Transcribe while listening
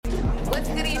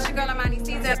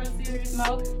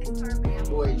smoke.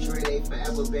 Boy, Dre, they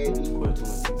forever, baby. Quette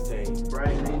 2016.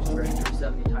 Brian H, Director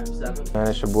 70 times 7. Man,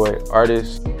 it's your boy,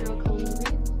 Artist. The girl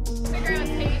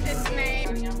Tasia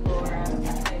Snape. Young Laura.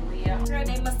 Leah. Girl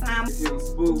named Masam. It's Young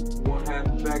Spook, one half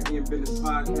of Back in Business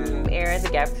Podcast. Era, the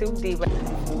Gap 2 Diva.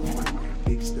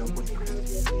 Big stuff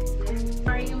with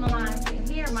Are you Milan?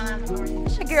 Here, Milan.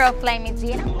 It's your girl, Flaming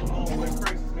Tina.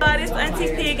 This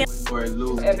Auntie Pig. Boy,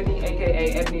 Lou. Ebony,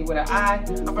 aka Ebony with an I. I'm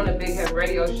from the Big Head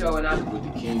Radio Show, and I'm With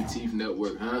the King Teeth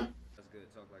Network, huh? That's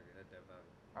good. Talk like it at that value.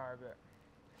 All right, bet.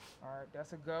 All right,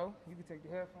 that's a go. You can take the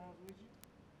headphones with you.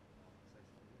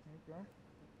 There you go.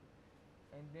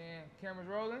 And then cameras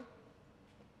rolling.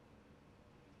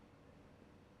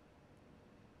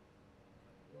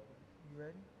 You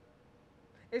ready?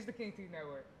 It's the King Teeth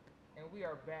Network, and we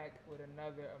are back with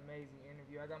another amazing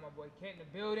interview. I got my boy Quette in the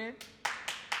building.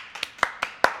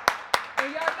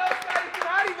 And y'all know Scotty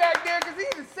Karate back there because he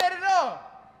just set it off.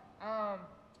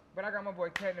 But I got my boy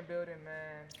Quette in the building,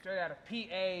 man. Straight out of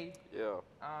PA. Yeah,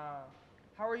 How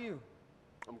are you?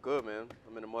 I'm good, man.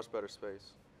 I'm in a much better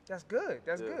space. That's good.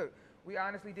 That's Yeah. good. We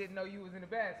honestly didn't know you was in a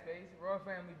bad space. Royal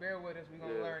family, bear with us. We're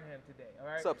gonna Yeah. learn him today. All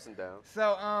right. It's ups and downs.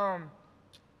 So,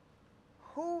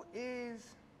 who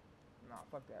is? Nah,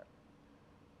 fuck that.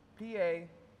 PA,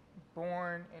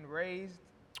 born and raised.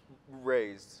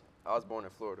 Raised. I was born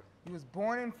in Florida. You was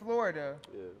born in Florida.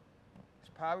 Yeah. It's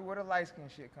probably where the light skin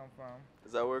shit come from.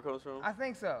 Is that where it comes from? I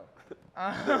think so.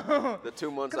 The 2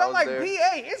 months Cause I I'm was like, there.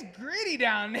 PA, it's gritty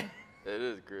down there. It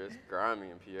is grit. It's grimy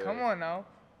in PA. Come on now.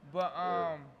 But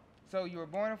Yeah. so you were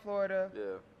born in Florida,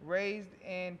 Yeah. raised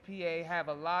in PA, have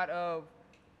a lot of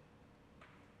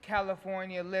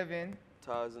California living.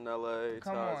 Ties in LA,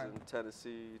 Come ties on. in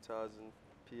Tennessee, ties in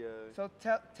PA. So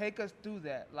take us through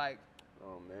that. Like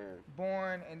Oh man.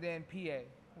 born and then PA.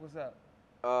 What's up?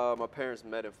 My parents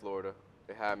met in Florida.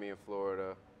 They had me in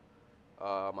Florida.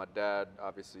 My dad,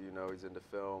 obviously, you know, he's into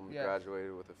film. Yes.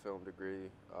 Graduated with a film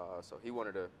degree. So he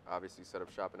wanted to obviously set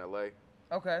up shop in LA.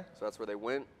 Okay. So that's where they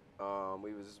went.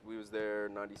 We was there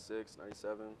 96,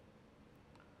 97.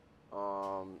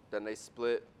 Then they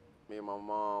split. Me and my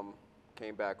mom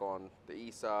came back on the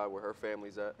east side where her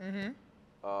family's at.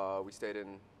 Mm-hmm. We stayed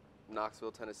in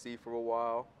Knoxville, Tennessee for a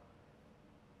while.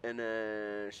 And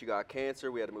then she got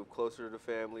cancer. We had to move closer to the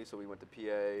family, so we went to PA.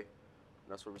 And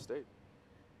that's where we stayed.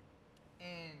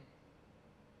 And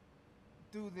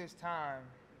through this time,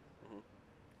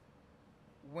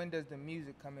 when does the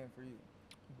music come in for you?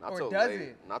 Not or till does late.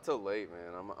 it? Not till late,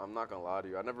 man. I'm not gonna lie to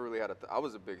you. I never really had I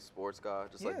was a big sports guy,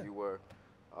 just Yeah. like you were.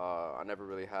 I never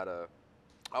really had I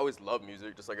always loved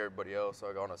music, just like everybody else.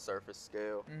 Like on a surface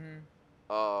scale.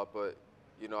 But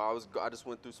you know, I just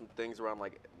went through some things around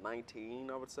like 19,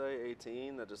 I would say,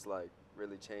 18, that just like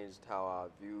really changed how I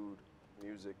viewed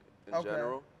music in Okay.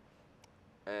 general.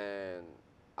 And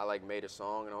I like made a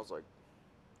song, and I was like,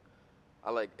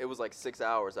 it was like 6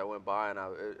 hours that went by, and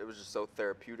it was just so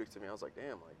therapeutic to me. I was like,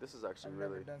 damn, like this is actually I've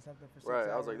really never done something for 6 right.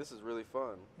 hours. I was like, this is really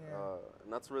fun, Yeah.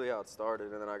 and that's really how it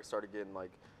started. And then I started getting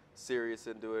like serious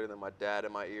into it, and then my dad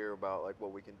in my ear about like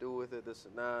what we can do with it, this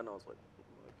and that, and I was like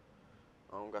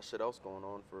I don't got shit else going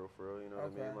on for real, you know what I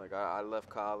mean? Okay. Like I left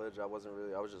college, I was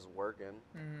just working,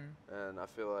 and I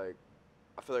feel like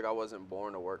I wasn't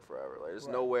born to work forever. Like there's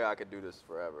no way I could do this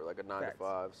forever, like a 9 Facts. to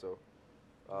 5. So,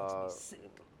 Makes me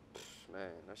sick.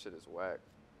 man, that shit is whack.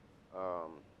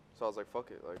 So I was like, fuck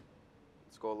it, like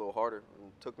let's go a little harder.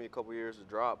 And it took me a couple years to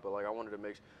drop, but like I wanted to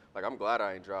make, like I'm glad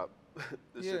I ain't dropped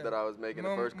the shit that I was making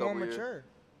the first couple more years. mature.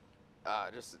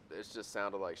 It just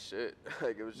sounded like shit.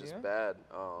 Like it was just Yeah. bad.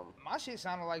 My shit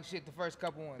sounded like shit the first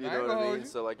couple ones. You I know ain't what gonna I hold mean? you.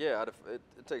 So like, yeah, it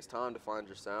takes time to find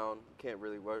your sound. You can't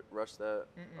really rush that.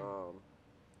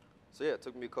 So yeah, it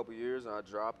took me a couple years, and I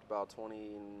dropped about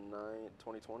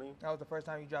 2020. That was the first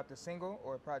time you dropped a single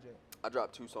or a project? I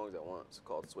dropped 2 songs at once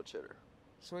called Switch Hitter.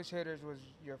 Switch Hitters was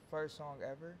your first song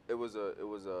ever? It was like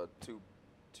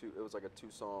a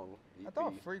 2-song EP. I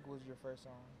thought Freak was your first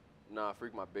song. Nah,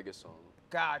 Freak my biggest song.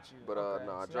 Got you. But okay.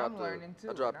 no, See, I'm learning too,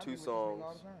 I and dropped I 2 be with this nigga all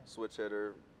songs, the time. Switch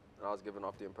Hitter, and I was giving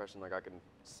off the impression like I can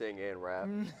sing and rap.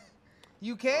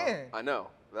 You can. I know.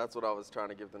 That's what I was trying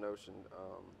to give the notion.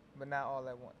 But not all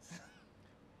at once.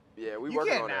 Yeah, we You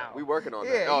working can on now. that. We working on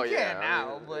Yeah, that. Oh you yeah, can I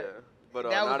now, mean, but yeah. But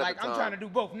that was not like, at the I'm time. trying to do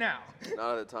both now.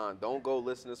 Not at the time. Don't go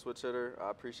listen to Switch Hitter.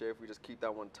 I appreciate if we just keep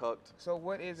that one tucked. So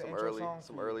what is an intro song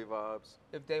Some for you? early vibes.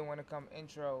 If they want to come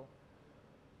intro,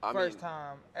 I first mean,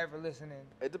 time ever listening.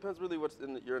 it depends really what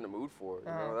you're in the mood for. You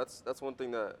know, that's one thing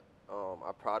that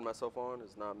I pride myself on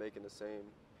is not making the same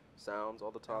sounds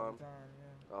all the time. All the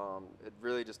time, yeah. It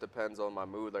really just depends on my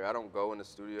mood. Like I don't go in the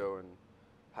studio and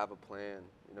have a plan.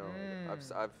 You know,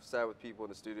 I've sat with people in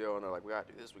the studio and they're like, we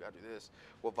gotta do this, we gotta do this.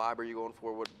 What vibe are you going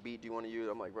for? What beat do you want to use?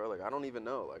 I'm like, bro, like I don't even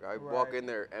know. Like I walk in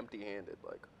there empty-handed.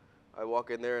 Like I walk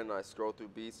in there and I scroll through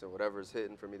beats and whatever's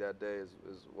hitting for me that day is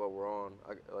what we're on.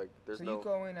 There's so no. you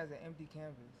go in as an empty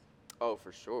canvas. Oh,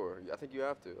 for sure. I think you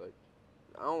have to. Like,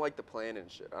 I don't like the planning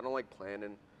shit. I don't like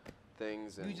planning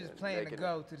things. And, you just plan to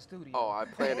go to the studio. Oh, I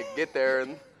plan to get there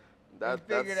and that's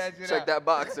check that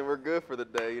box and we're good for the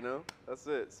day. You know, that's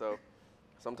it. So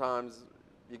sometimes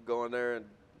you go in there and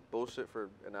bullshit for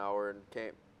an hour and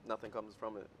nothing comes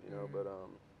from it. You know, but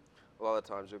a lot of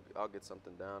times I'll get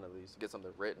something down at least, get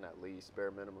something written at least, bare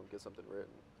minimum, get something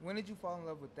written. When did you fall in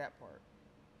love with that part?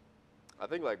 I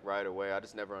think like right away. I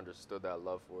just never understood that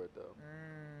love for it though.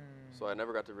 So I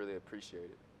never got to really appreciate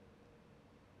it.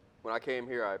 When I came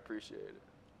here, I appreciated it.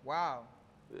 Wow.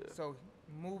 Yeah. So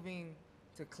moving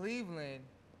to Cleveland.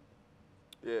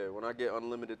 Yeah, when I get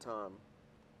unlimited time.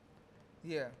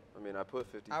 Yeah. I mean, I put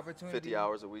 50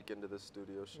 hours a week into this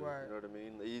studio shit. Right. You know what I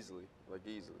mean? Easily.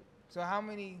 So how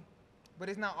many, but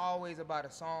it's not always about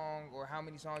a song or how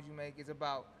many songs you make. It's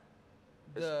about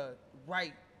the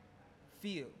right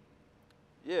feel.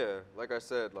 Yeah, like I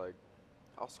said, like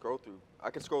I'll scroll through. I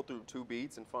can scroll through 2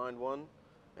 beats and find one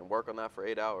and work on that for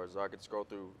 8 hours. Or I could scroll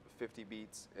through 50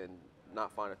 beats and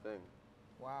not find a thing.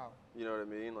 Wow. You know what I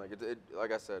mean? Like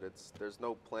like I said, there's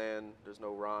no plan, there's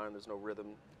no rhyme, there's no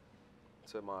rhythm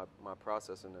to my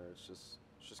process in there. It's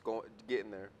just getting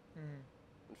there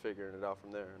and figuring it out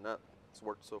from there, and that's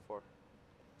worked so far.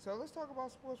 So let's talk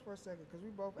about sports for a second, because we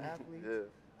both athletes. Yeah.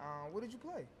 What did you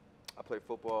play? I played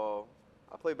football.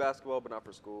 I played basketball, but not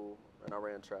for school, and I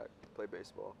ran track. Played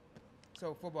baseball.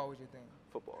 So football was your thing?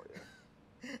 Football,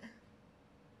 yeah.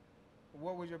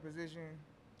 What was your position?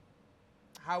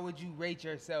 How would you rate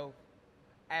yourself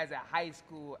as a high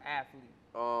school athlete?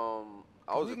 I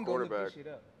was a can go look cornerback. this shit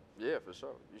up. Yeah, for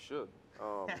sure. You should.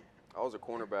 I was a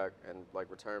cornerback and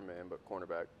like return man, but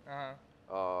cornerback.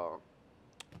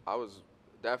 I was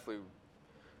definitely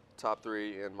top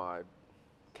 3 in my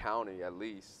county at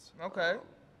least. Okay.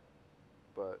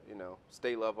 But you know,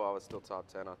 state level, I was still top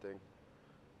 10, I think.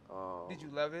 Did you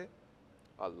love it?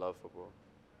 I love football.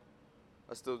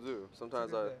 I still do.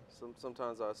 Sometimes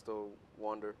sometimes I still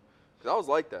wonder, cause I was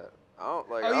like that. I don't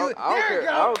like. I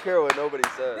don't care what nobody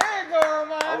says. There you go,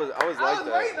 man. I was like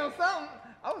that. Waiting on something.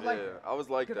 I was like yeah, that. I was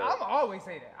like that. Cause I'm always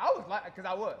say that. I was like, cause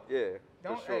I was. Yeah,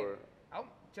 Don't, for sure. I'll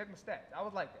check my stats. I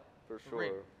was like that. For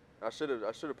sure. I should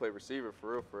have played receiver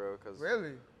for real. Cause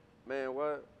really, man,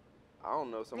 what? I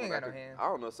don't know someone you ain't that got could. no hands. I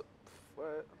don't know.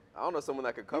 What? I don't know someone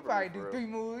that could cover you probably me do for 3 real.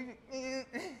 moves.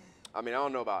 I mean, I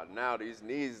don't know about now. These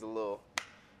knees a little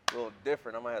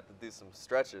different. I might have to do some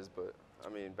stretches, but I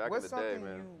mean, back in the day, man. What's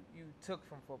something you took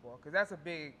from football? Because that's a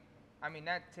big. I mean,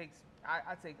 that takes.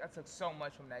 I took so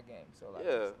much from that game. So like.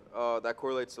 Yeah, that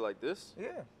correlates to like this. Yeah.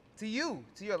 To you,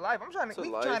 to your life. I'm trying to.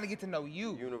 We're trying to get to know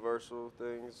you. Universal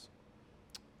things,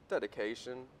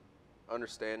 dedication,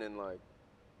 understanding like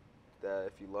that.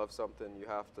 If you love something, you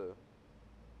have to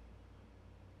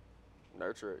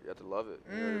nurture it. You have to love it.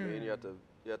 You know what I mean?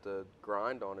 You have to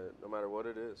grind on it, no matter what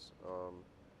it is.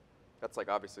 That's like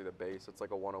obviously the base. It's like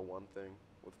a 101 thing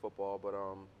with football, but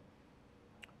I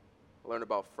learned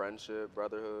about friendship,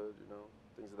 brotherhood, you know,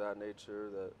 things of that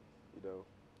nature. That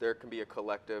there can be a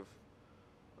collective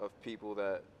of people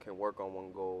that can work on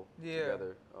one goal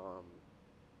together.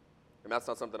 And that's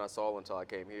not something I saw until I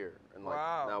came here. And like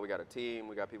now we got a team,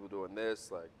 we got people doing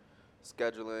this, like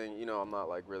scheduling. You know, I'm not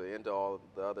like really into all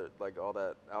the other all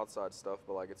that outside stuff,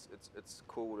 but like it's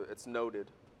cool. It's noted.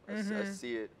 I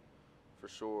see it for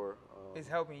sure. It's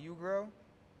helping you grow.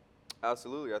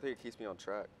 Absolutely, I think it keeps me on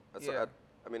track.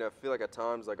 I mean, I feel like at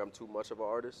times like I'm too much of an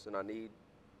artist, and I need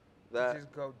that.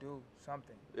 Just go do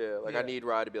something. Yeah, like I need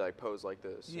Rye to be like pose like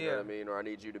this. You know what I mean? Or I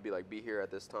need you to be like be here at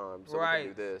this time so we can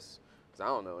do this. Cause I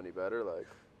don't know any better. Like,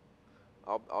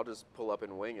 I'll just pull up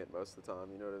and wing it most of the time.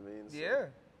 You know what I mean? So,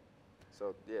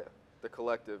 So yeah, the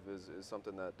collective is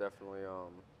something that definitely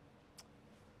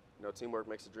teamwork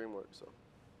makes the dream work.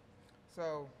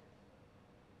 So,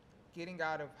 getting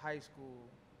out of high school,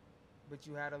 but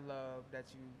you had a love that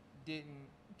you didn't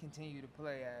continue to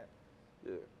play at.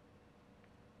 Yeah.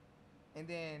 And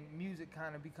then music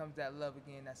kind of becomes that love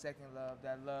again, that second love,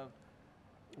 that love.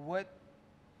 What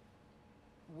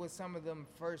was some of them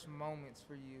first moments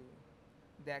for you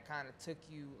that kind of took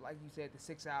you, like you said, the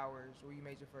 6 hours where you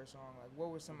made your first song? Like, what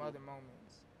were some other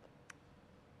moments?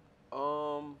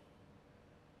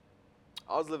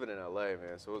 I was living in LA,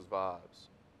 man, so it was vibes.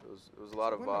 It was a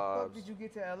lot of vibes. When the fuck did you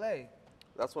get to LA?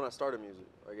 That's when I started music,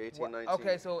 like 18, 19.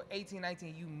 Okay, so 18,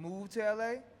 19, you moved to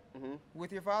LA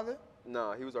with your father?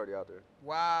 Nah, he was already out there.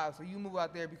 Wow, so you move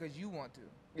out there because you want to.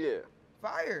 Yeah.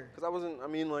 Fire. Cause I wasn't. I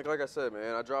mean, like I said,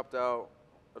 man, I dropped out.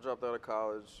 I dropped out of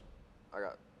college. I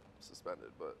got suspended,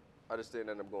 but I just didn't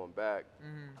end up going back.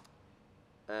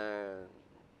 And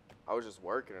I was just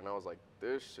working, and I was like,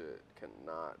 this shit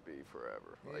cannot be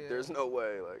forever. Like, there's no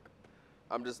way. Like,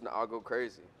 I'll go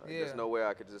crazy. Like, there's no way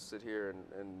I could just sit here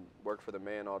and work for the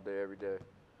man all day, every day.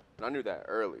 And I knew that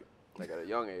early. Like, at a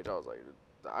young age, I was like,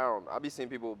 I be seeing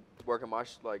people working my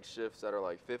shifts that are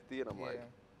like 50, and I'm like,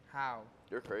 how?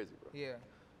 You're crazy, bro. Yeah.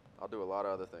 I'll do a lot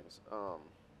of other things.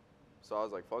 So I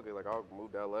was like, fuck it, like I'll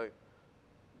move to LA,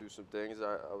 do some things.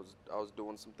 I was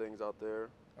doing some things out there.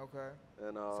 Okay.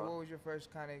 And so what was your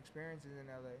first kind of experiences in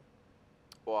LA?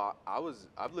 Well,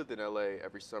 I've lived in LA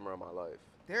every summer of my life.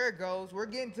 There it goes. We're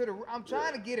getting to I'm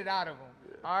trying to get it out of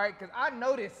him. All right, because I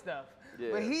know this stuff.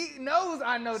 But he knows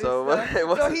I know this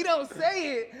stuff, so he don't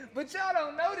say it. But y'all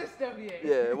don't know this stuff yet.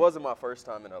 Yeah, it wasn't my first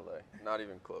time in LA. Not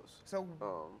even close. So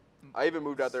I even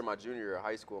moved out there my junior year of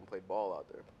high school and played ball out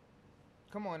there.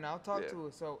 Come on now, talk to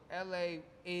us. So LA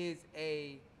is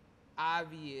a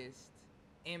obvious,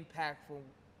 impactful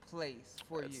place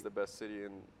for you. It's the best city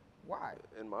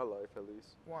in my life, at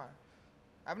least. Why?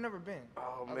 I've never been.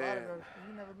 Oh, man.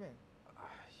 You've never been.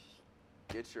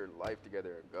 Get your life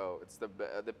together and go. It's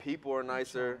the people are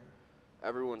nicer.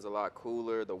 Everyone's a lot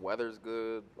cooler. The weather's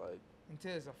good. Like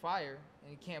until it's a fire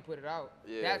and you can't put it out.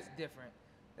 Yeah. That's different.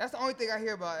 That's the only thing I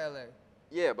hear about LA.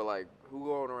 Yeah, but like who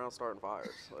going around starting fires?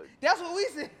 Like that's what we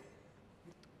said.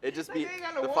 It just like be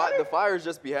the fires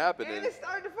just be happening. And it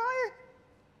started the fire.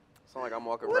 It's not like I'm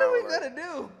walking what around. What are we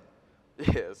gonna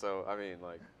do? Yeah, so I mean,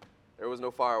 like, there was no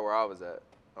fire where I was at,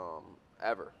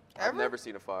 ever. I've never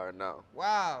seen a fire. No.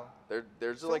 Wow. There's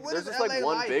just so like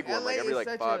one big one like every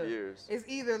like 5 years. It's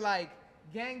either like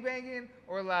gangbanging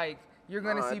or like you're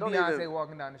gonna see Beyonce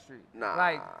walking down the street. Nah.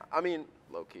 Like I mean,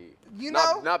 low key. You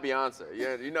know. Not Beyonce.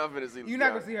 Yeah, you're not gonna see. You're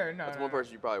not gonna see her. No. That's one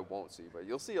person you probably won't see, but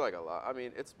you'll see like a lot. I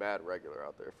mean, it's bad regular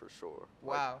out there for sure.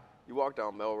 Wow. Like, you walk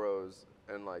down Melrose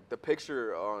and like the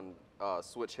picture on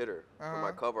Switch Hitter for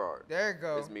my cover art. There it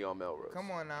goes. It's me on Melrose. Come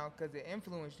on now, because it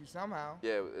influenced you somehow.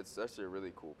 Yeah, it's actually a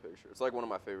really cool picture. It's like one of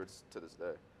my favorites to this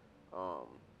day.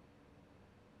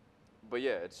 But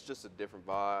yeah, it's just a different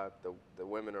vibe. The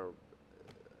women are,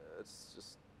 it's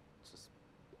just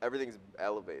everything's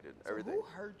elevated. So everything. Who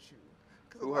hurt you?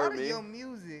 Because a Who lot hurt of me? your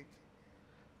music.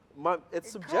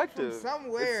 It's subjective. Comes from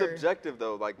somewhere. It's subjective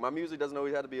though. Like my music doesn't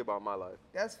always have to be about my life.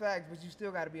 That's facts, but you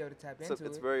still got to be able to tap into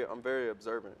it. I'm very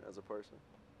observant as a person.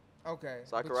 Okay.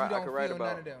 So I but can you write. don't I can write feel about.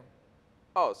 none of them.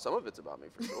 Oh, some of it's about me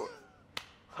for sure.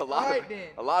 A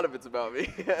lot of it's about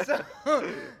me.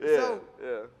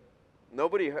 Yeah.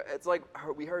 Nobody. It's like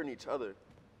we hurting each other.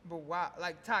 But why?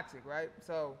 Like toxic, right?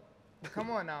 So,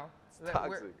 come on now.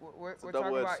 Toxic. We're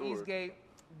talking about Eastgate.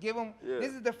 Give them.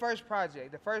 This is the first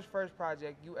project, the first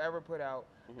project you ever put out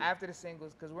after the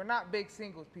singles, because we're not big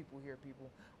singles people here,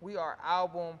 people. We are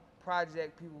album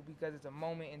project people because it's a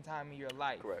moment in time in your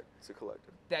life. Correct. It's a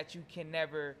collective that you can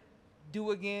never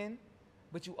do again,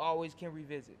 but you always can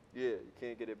revisit. Yeah, you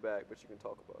can't get it back, but you can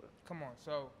talk about it. Come on,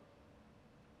 so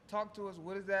talk to us.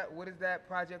 What is that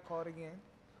project called again?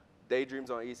 Daydreams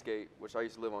on Eastgate, which I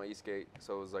used to live on Eastgate,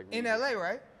 so it was like in LA,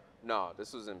 right? No,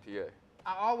 this was in PA.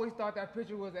 I always thought that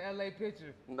picture was an LA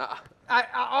picture. Nah. I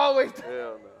always thought.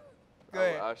 Hell no. Go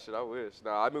ahead. I wish.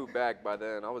 Nah, I moved back by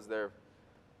then. I was there.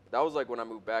 That was like when I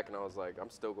moved back, and I was like, I'm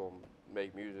still gonna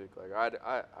make music. Like I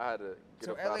had to get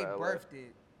up out of LA. So LA birthed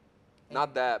it.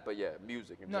 Not that, but yeah,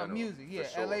 music in general. No, music. Yeah,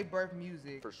 sure. LA birthed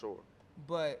music. For sure.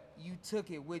 But you took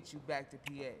it with you back to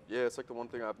PA. Yeah, it's like the one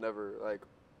thing I've never like.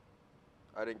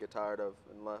 I didn't get tired of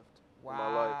and left. Wow. In my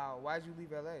life. Why'd you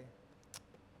leave LA?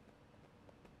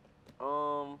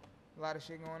 A lot of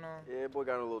shit going on? Yeah, boy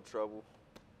got in a little trouble.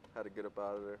 Had to get up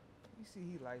out of there. You see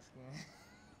he light skinned.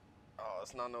 Oh,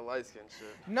 it's not no light skin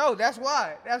shit. No, that's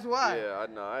why. Yeah, I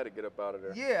know. I had to get up out of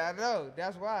there. Yeah, I know.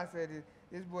 That's why I said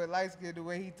this boy light skinned, the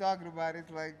way he talking about it,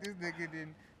 it's like this nigga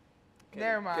didn't.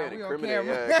 Never mind, we on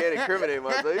camera. Yeah, can't incriminate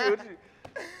myself.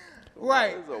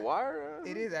 Right. It's a wire?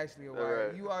 It is actually a wire.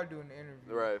 Right. You are doing the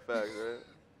interview. Right, facts, right?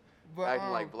 But,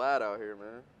 acting like Vlad out here,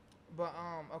 man. But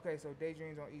okay, so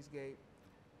Daydreams on Eastgate.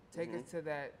 Take us to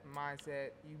that mindset.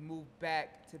 You moved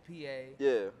back to PA.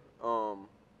 Yeah.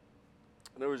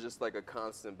 There was just like a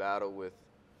constant battle with.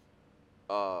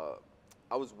 I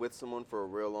was with someone for a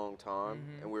real long time,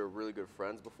 and we were really good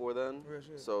friends before then. Real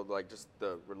shit. So like just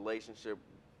the relationship,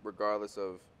 regardless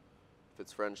of if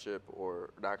it's friendship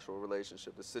or an actual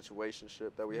relationship, the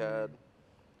situationship that we had,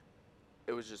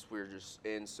 it was just we were just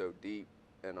in so deep,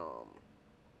 and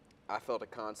I felt a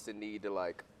constant need to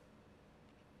like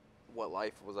what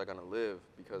life was I gonna live,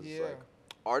 because Yeah. like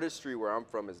artistry where I'm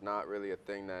from is not really a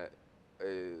thing that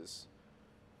is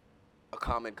a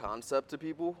common concept to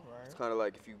people. Right. It's kind of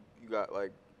like if you got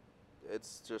like,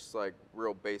 it's just like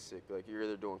real basic. Like you're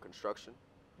either doing construction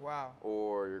Wow.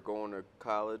 or you're going to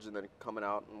college and then coming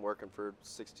out and working for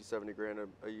 60, 70 grand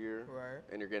a year. Right.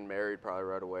 And you're getting married probably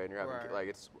right away, and you're having Right. like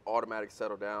it's automatic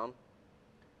settle down.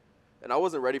 And I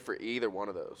wasn't ready for either one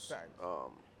of those. Facts.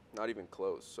 Not even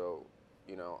close. So,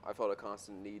 you know, I felt a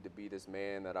constant need to be this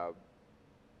man that I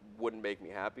wouldn't make me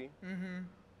happy, Mm-hmm.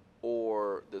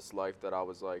 or this life that I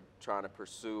was like trying to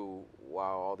pursue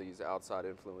while all these outside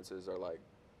influences are like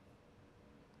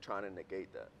trying to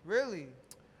negate that. Really?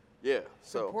 Yeah.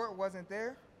 So Support wasn't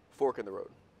there? fork in the road.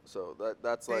 So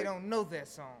that's They like, don't know that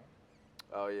song.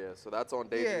 oh yeah. So that's on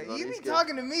Yeah, Daydreams on you be Eastgate.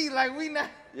 talking to me like we not.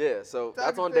 Yeah, so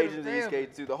that's talking on to the Daydreams on family.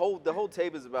 Eastgate too. The whole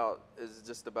tape is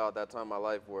just about that time in my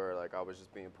life where like I was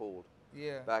just being pulled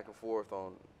Yeah. back and forth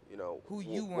on, you know, Who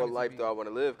you wanted what to life be. do I want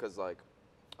to live, because like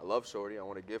I love Shorty, I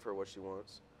want to give her what she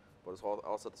wants, but it's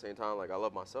also at the same time like I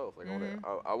love myself. Like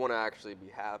I want to actually be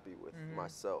happy with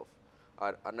myself.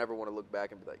 I never want to look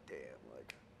back and be like, damn,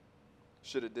 like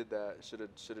should have did that, should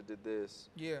have did this,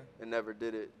 Yeah. and never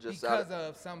did it. Just Because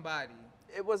of somebody.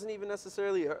 it wasn't even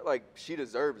necessarily her, like she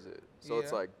deserves it. So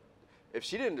it's Yeah. like if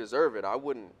she didn't deserve it, I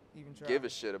wouldn't Even try. give a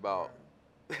shit about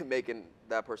making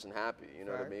that person happy, you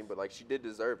know what I mean? Facts. But like she did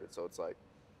deserve it. So it's like,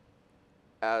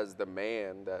 as the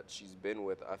man that she's been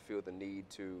with, I feel the need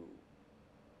to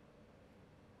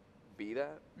be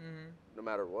that, no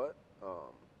matter what.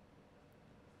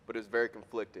 But it was very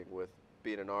conflicting with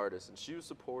being an artist, and she was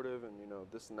supportive, and you know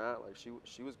this and that. Like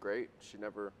she was great. She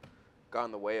never got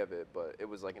in the way of it, but it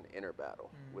was like an inner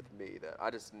battle with me that I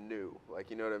just knew, like,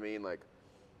 you know what I mean? Like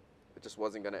it just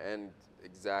wasn't gonna end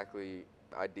exactly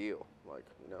ideal. Like,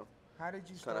 you know, How did you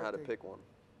kind start of had to to pick one.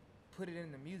 put it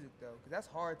in the music though? Because that's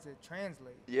hard to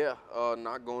translate. Yeah,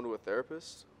 not going to a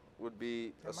therapist would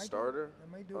be That a might do it. starter.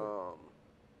 That might do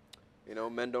it. You know,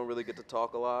 men don't really get to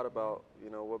talk a lot about, you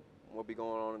know, what be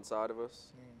going on inside of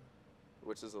us,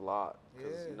 which is a lot,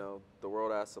 because Yeah. you know the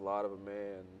world asks a lot of a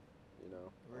man, you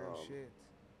know. Real shit.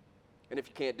 And if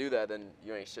you can't do that, then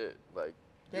you ain't shit. Like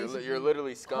you're Basically,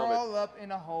 literally scum. Crawl up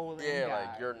in a hole and Yeah, die.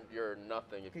 like you're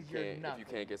nothing if you 'Cause you're can't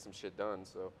nothing. get some shit done.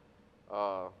 So,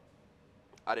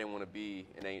 I didn't want to be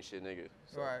an ain't shit nigga.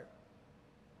 So Right.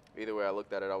 either way I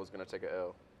looked at it, I was gonna take a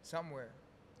L. Somewhere.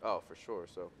 Oh, for sure.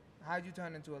 So, How'd you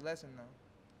turn into a lesson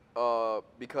though?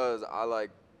 because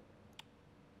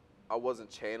I wasn't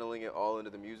channeling it all into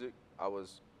the music. I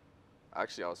was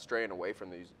straying away from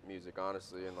the music,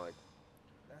 honestly, and like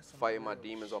That's some fighting my real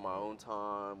demons on my own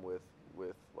time with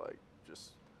like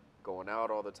just going out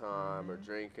all the time or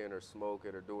drinking or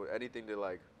smoking or doing anything to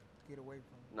like Get away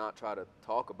from. not try to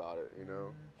talk about it, you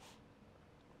know.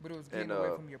 But it was getting And,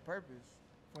 away from your purpose,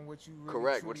 from what you really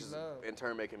Correct, truly which is love. in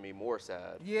turn making me more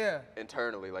sad. Yeah.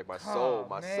 Internally, like my Oh, soul,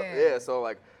 my soul. man. Yeah, so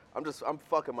like I'm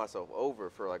fucking myself over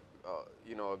for like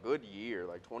you know, a good year.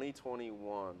 Like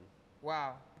 2021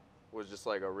 Wow. was just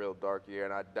like a real dark year,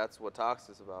 and that's what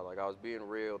Toxic's about. Like I was being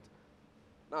real,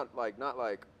 not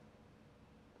like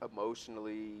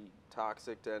emotionally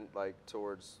toxic to like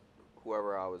towards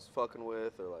whoever I was fucking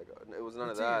with, or like it was none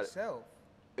But of to that. yourself.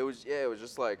 It was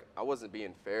just like I wasn't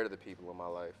being fair to the people in my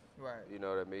life. Right. You know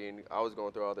what I mean? I was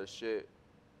going through all this shit,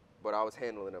 but I was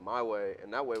handling it my way,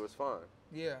 and that way was fine.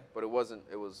 Yeah. But it wasn't.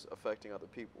 It was affecting other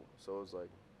people. So it was like,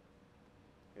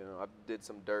 you know, I did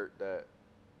some dirt that,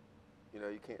 you know,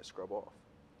 you can't scrub off.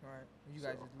 Right. You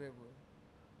guys So. just live with.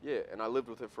 Yeah, and I lived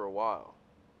with it for a while,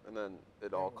 and then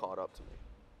it all caught up to me.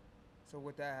 So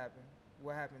what that happened?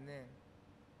 What happened then?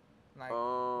 Like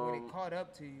when it caught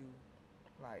up to you,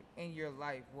 like in your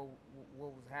life, what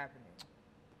was happening?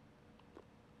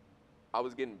 I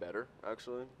was getting better,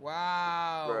 actually.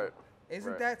 Wow. Right.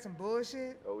 Isn't right. that some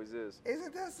bullshit? Always is.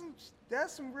 Isn't that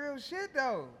that's some real shit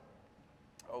though?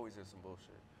 Always is some bullshit.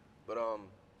 But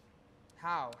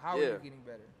How are Yeah. you getting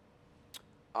better?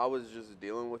 I was just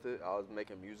dealing with it. I was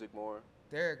making music more.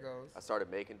 There it goes. I started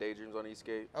making Daydreams on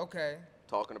Eastgate. Okay.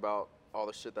 Talking about all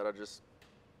the shit that I just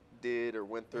did or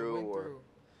went through, or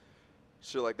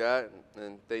shit like that,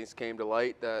 and things came to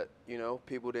light that, you know,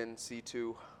 people didn't see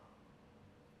to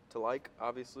like,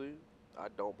 obviously. I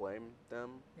don't blame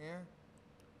them. Yeah.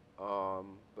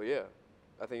 But yeah,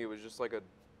 I think it was just like a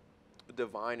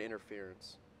divine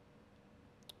interference,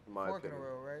 in my Fork in opinion.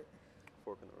 the road, right?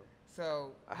 Fork in the road.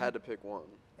 So I had to pick one.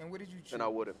 And what did you choose? And I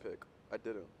wouldn't pick. I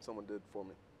didn't. Someone did for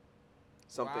me.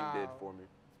 Something did Wow. for me.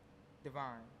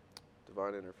 Divine.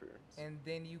 Divine interference. And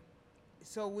then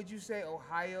so would you say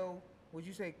Ohio, would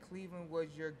you say Cleveland was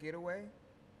your getaway?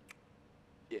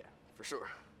 Yeah, for sure.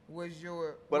 Was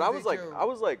your? But was it I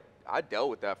was like, I dealt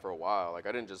with that for a while. Like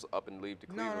I didn't just up and leave to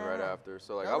Cleveland right after.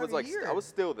 So like That I was was like like, a year. I was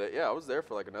still there. Yeah, I was there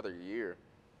for like another year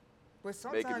But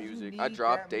sometimes making you music. need I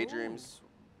dropped that mood. Daydreams,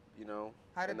 you know,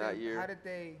 How did in that they, year.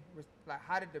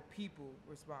 How did the people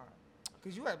respond?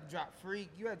 Cause you had dropped Freak,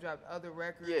 you had dropped other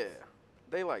records. Yeah,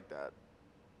 they like that.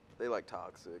 They like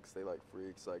Toxics. They like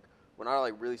Freaks. Like when I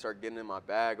like really start getting in my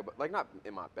bag, but like not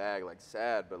in my bag, like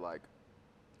sad, but like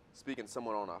speaking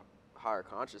someone on a higher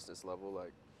consciousness level,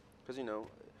 like, cause you know,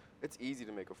 it's easy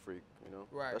to make a Freak. You know,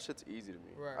 Right. That shit's easy to me.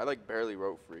 Right. I like barely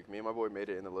wrote Freak. Me and my boy made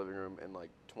it in the living room in like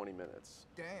 20 minutes.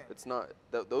 Damn. It's not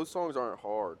those songs aren't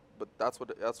hard, but that's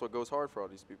what goes hard for all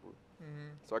these people. Mm-hmm.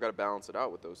 So I got to balance it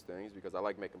out with those things because I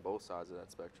like making both sides of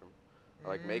that spectrum. I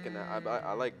like making that.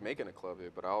 I like making a club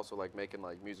hit, but I also like making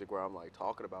like music where I'm like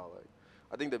talking about like.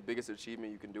 I think the biggest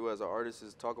achievement you can do as an artist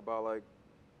is talk about like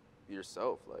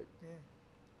yourself. Like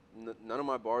none of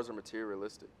my bars are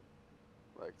materialistic.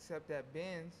 Like Except that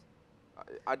Benz.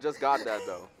 I just got that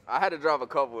though. I had to drop a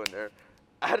couple in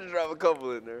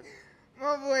there.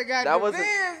 My boy got That the wasn't-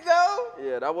 Benz though.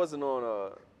 Yeah, that wasn't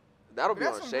on. That'll be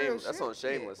That's on some real That's shit. on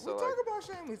Shameless. Yeah, so we'll like, talk about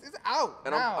Shameless. It's out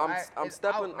and now. I'm It's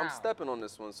stepping out now. I'm stepping on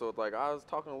this one. So like I was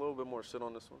talking a little bit more shit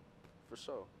on this one, for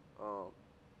sure.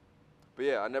 But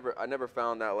yeah, I never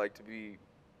found that like to be.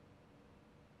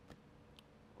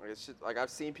 Like it's shit, like I've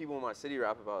seen people in my city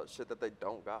rap about shit that they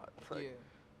don't got. Like, Yeah.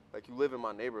 like you live in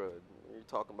my neighborhood. You're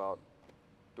talking about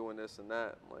doing this and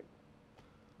that. I'm like,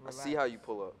 I see how you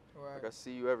pull up. Right. Like I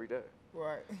see you every day.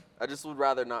 Right. I just would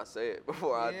rather not say it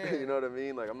before Yeah. you know what I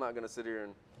mean? Like I'm not gonna sit here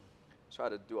and try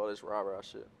to do all this rah-rah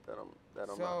shit that I'm not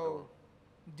doing. So,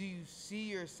 do you see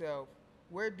yourself?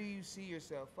 Where do you see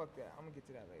yourself? Fuck that. I'm gonna get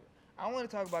to that later. I want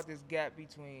to talk about this gap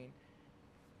between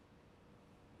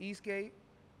Eastgate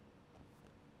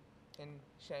and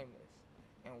Shameless,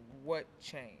 and what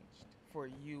changed for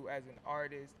you as an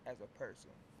artist, as a person.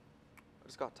 I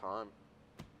just got time.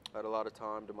 I had a lot of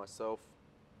time to myself.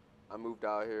 I moved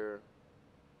out here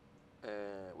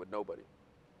and with nobody.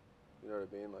 You know what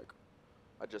I mean? Like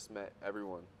I just met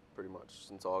everyone pretty much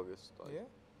since August. Like, Yeah.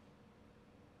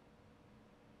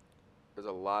 There's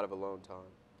a lot of alone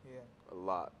time. Yeah. A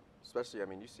lot. Especially, I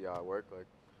mean, you see how I work. Like,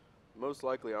 most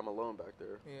likely I'm alone back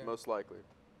there. Yeah. Most likely.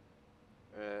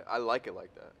 And I like it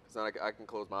like that. Because then I can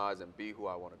close my eyes and be who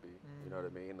I want to be. You know what I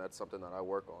mean? That's something that I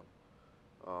work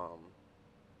on.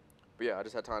 But yeah, I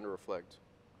just had time to reflect.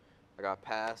 I got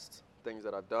past things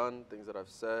that I've done, things that I've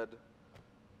said.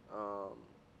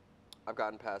 I've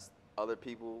gotten past other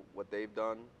people, what they've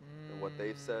done and what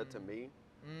they've said to me.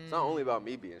 It's not only about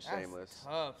me being shameless. That's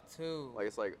tough too. Like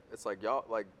it's like y'all,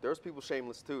 like there's people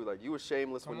shameless too. Like you were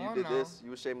shameless when Come you on did now. this. You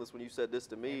were shameless when you said this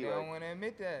to me. They Like don't want to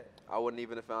admit that. I wouldn't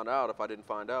even have found out if I didn't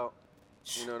find out.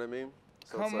 You know what I mean?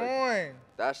 So it's Come like, on.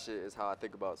 that shit is how I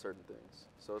think about certain things.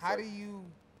 So it's How like, do you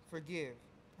forgive?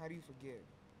 How do you forgive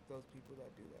those people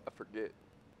that do that? I forget.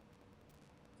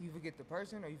 You forget the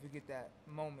person or you forget that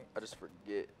moment? I just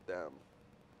forget them.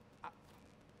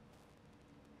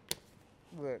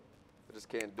 Look, I just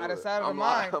can't do out it. of sight of I'm the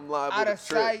mind, I'm liable out to of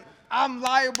trip. sight, I'm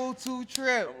liable to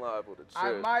trip. I'm liable to trip.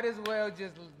 I might as well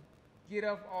just get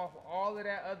up off all of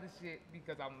that other shit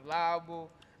because I'm liable.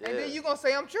 And then Yeah. you gonna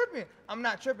say I'm tripping. I'm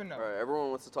not tripping though. Right. Everyone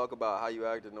wants to talk about how you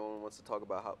acted. No one wants to talk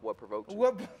about what provoked you.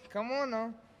 What? Come on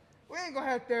now. We ain't gonna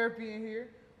have therapy in here,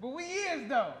 but we is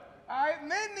though. All right,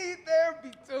 men need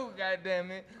therapy too. God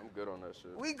damn it. I'm good on that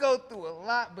shit. We go through a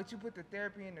lot, but you put the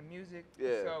therapy in the music.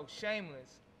 Yeah. So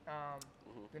Shameless,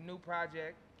 the new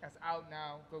project that's out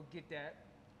now. Go get that.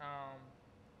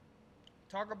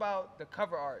 Talk about the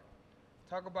cover art.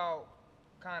 Talk about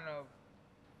kind of.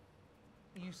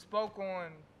 You spoke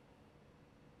on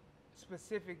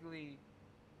specifically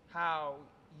how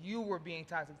you were being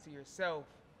toxic to yourself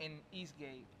in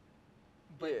Eastgate,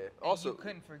 but Yeah, and also- you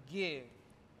couldn't forgive.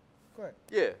 Go ahead.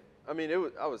 Yeah. I mean,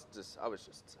 I was just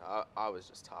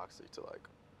toxic to like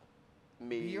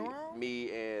Be around?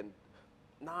 me and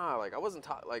like I wasn't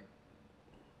like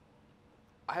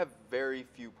I have very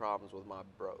few problems with my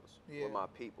bros, Yeah. with my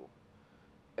people.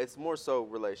 It's more so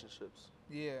relationships.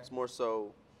 Yeah. It's more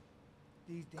so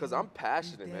These because damn- I'm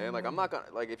passionate, these man. damn Like I'm women. not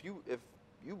gonna like if you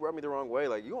rub me the wrong way,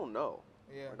 like you don't know.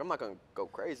 Yeah. Like I'm not gonna go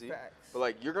crazy. Facts. But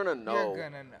like you're gonna know. You're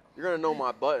gonna know. You're gonna know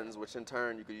my buttons, which in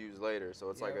turn you could use later. So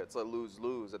it's like Yep. it's a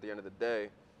lose-lose at the end of the day.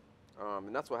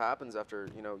 And that's what happens after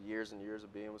years and years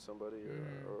of being with somebody,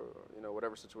 or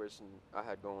whatever situation I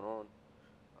had going on.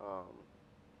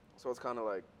 So it's kind of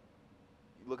like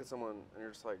you look at someone and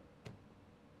you're just like,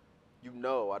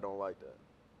 I don't like that,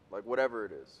 like whatever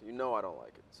it is, I don't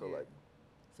like it. So Yeah. like,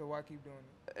 So why keep doing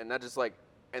it? and that just like,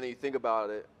 and then you think about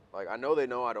it, like I know they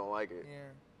know I don't like it, Yeah.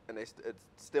 and it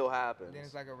still happens. Then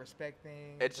it's like a respect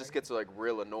thing. It just gets like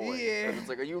real annoying. Yeah. 'Cause it's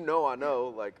like, you know, I know,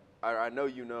 like I know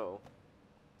you know.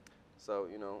 So,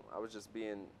 you know, I was just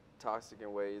being toxic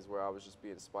in ways where I was just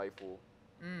being spiteful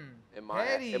in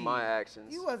my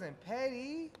actions. You wasn't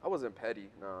petty. I wasn't petty,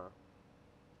 nah.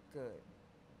 Good.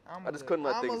 I just couldn't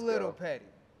let things go. I'm a little petty.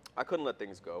 I couldn't let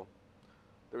things go.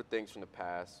 There were things from the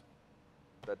past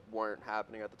that weren't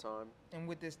happening at the time. And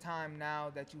with this time now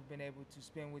that you've been able to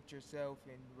spend with yourself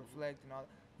and reflect and all,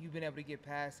 you've been able to get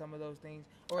past some of those things,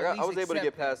 or at least I was able to get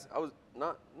accept them? past. I was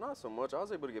not so much. I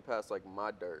was able to get past like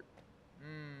my dirt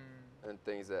and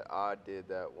things that I did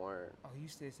that weren't. Oh, you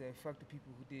still say fuck the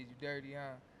people who did you dirty,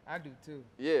 huh? I do too.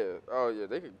 Yeah. Oh yeah.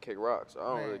 They could kick rocks. I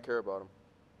don't Man. really care about them.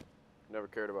 Never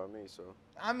cared about me, so.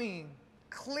 I mean,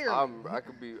 clearly. I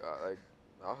could be like,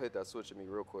 I'll hit that switch at me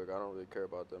real quick. I don't really care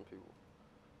about them people.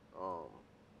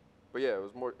 But yeah, it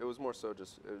was more so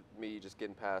just me just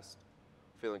getting past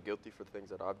feeling guilty for the things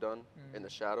that I've done in the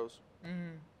shadows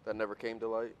that never came to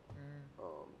light.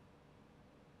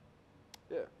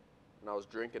 Yeah, and I was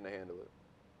drinking to handle it.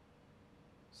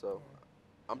 So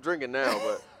I'm drinking now,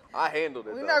 but I handled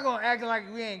it. We're though. not gonna act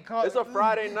like we ain't caught. It's a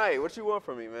Friday night. What you want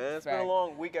from me, man? It's been a Fact.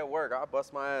 long week at work. I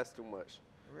bust my ass too much.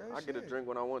 Real I get a shit. drink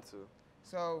when I want to.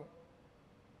 So,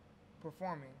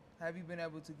 performing. Have you been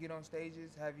able to get on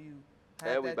stages? Have you?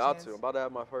 Yeah, had we that about chance? to. I'm about to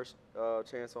have my first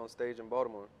chance on stage in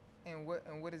Baltimore. And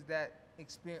what is that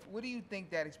experience? What do you think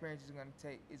that experience is gonna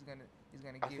take? Is gonna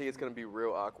I give think it's you? gonna be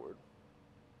real awkward,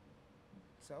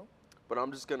 So, but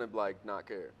I'm just gonna like not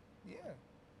care. yeah.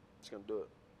 Just gonna do it.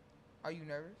 Are you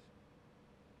nervous?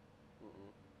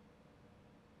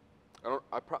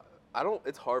 I don't.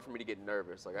 It's hard for me to get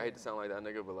nervous. Like I hate to sound like that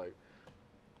nigga, but like,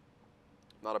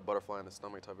 not a butterfly in the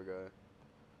stomach type of guy.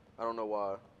 I don't know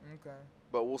why. Okay.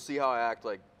 But we'll see how I act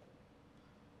like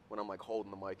when I'm like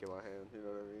holding the mic in my hand. You know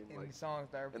what I mean? And Like, the songs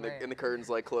start and playing. the curtains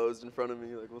like closed in front of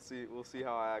me. Like we'll see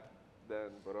how I act then.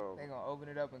 But They gonna open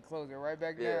it up and close it right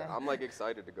back yeah, down. I'm like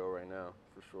excited to go right now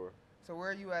for sure. So where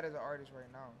are you at as an artist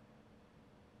right now?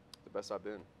 The best I've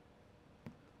been.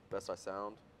 Best I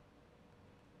sound.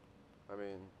 I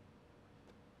mean,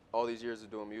 all these years of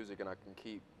doing music and I can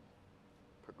keep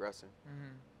progressing.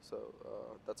 So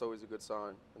that's always a good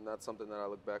sign, and that's something that I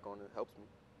look back on and it helps me.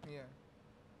 Yeah.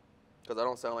 Because I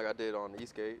don't sound like I did on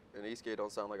Eastgate, and Eastgate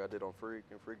don't sound like I did on Freak,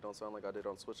 and Freak don't sound like I did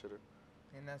on Switch Hitter.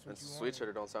 And that's what And you Switch wanted.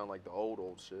 Hitter don't sound like the old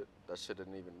shit. That shit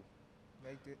didn't even.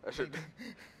 Make it.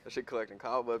 That shit collecting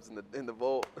cobwebs in the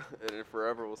vault, and it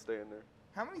forever will stay in there.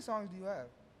 How many songs do you have?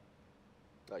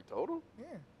 Like total?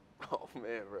 Yeah. Oh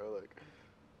man, bro, like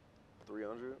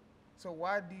 300. So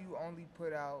why do you only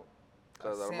put out?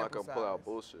 Because I'm not gonna pull out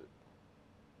bullshit.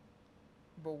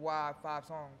 But why 5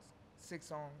 songs, 6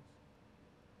 songs?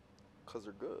 Cause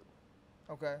they're good.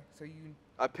 Okay, so you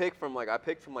I picked from like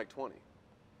 20.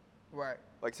 right.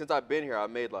 Like since I've been here, I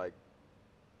made like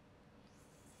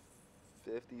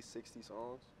 50, 60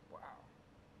 songs. Wow.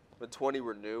 But 20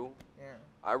 were new.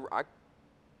 Yeah.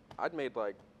 I'd made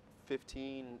like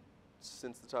 15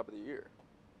 since the top of the year.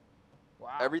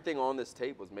 Wow. Everything on this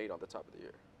tape was made on the top of the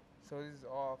year. So this is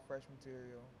all fresh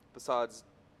material. Besides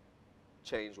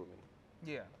Change With Me.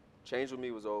 Yeah. Change With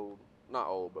Me was old. Not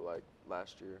old, but like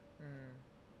last year.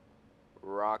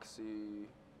 Roxy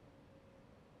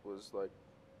was like...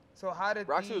 So how did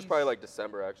Roxy was probably like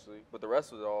December actually, but the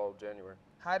rest was all January.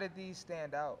 How did these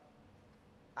stand out?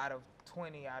 Out of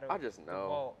 20, out of I just the know.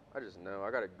 vault? I just know.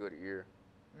 I got a good ear.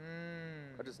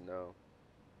 I just know.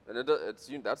 And it's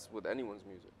that's with anyone's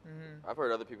music. I've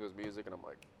heard other people's music and I'm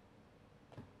like,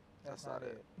 that's not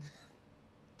it.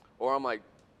 Or I'm like,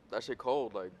 that shit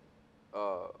cold. Like,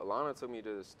 Alana took me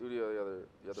to the studio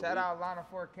the other Shout week. out Lana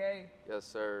 4K. Yes,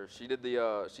 sir. She did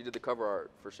the cover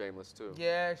art for Shameless too.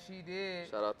 Yeah, she did.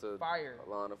 Shout out to Fire.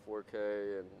 Alana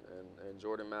 4K and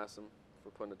Jordan Massam for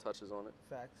putting the touches on it.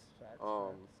 Facts.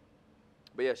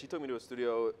 But yeah, she took me to a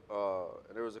studio,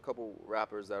 and there was a couple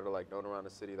rappers that are like known around the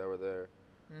city that were there,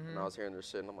 and I was hearing their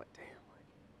shit, and I'm like, damn, like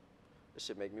this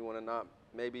shit make me want to not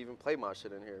maybe even play my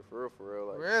shit in here, for real.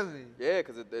 Like, Really? Yeah,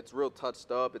 because it's real touched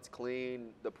up, it's clean.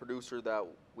 The producer that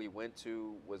we went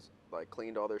to was like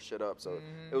cleaned all their shit up, so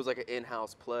it was like an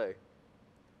in-house play.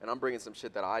 And I'm bringing some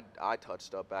shit that I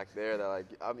touched up back there that like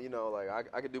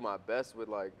I could do my best with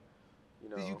like,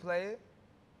 Did you play it?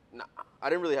 Nah, I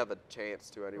didn't really have a chance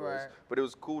to anyways. Right. But it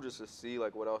was cool just to see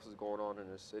like what else is going on in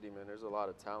this city, man. There's a lot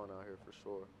of talent out here for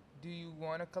sure. Do you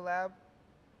want to collab?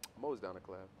 I'm always down to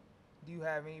collab. Do you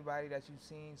have anybody that you've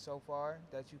seen so far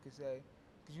that you could say?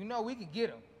 Because you know we could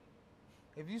get them.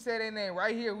 If you say their name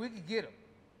right here, we could get them.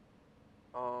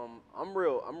 I'm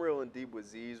real in deep with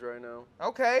Z's right now.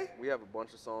 Okay. We have a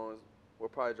bunch of songs. We'll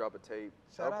probably drop a tape.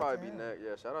 Shout That'll out probably to be him. next.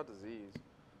 Yeah, shout out to Z's.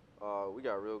 We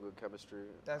got real good chemistry.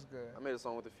 That's good. I made a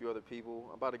song with a few other people.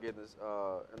 I'm about to get this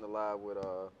in the lab with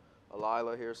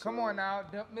Alila here soon. Come on now,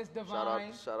 Miss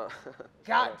Divine. Shout out.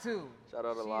 Got to. Shout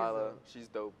out to She is Lila. dope. She's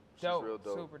dope. She's Dope. real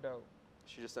dope. Super dope.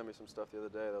 She just sent me some stuff the other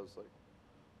day that was like,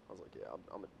 I was like, yeah,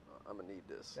 I'm gonna need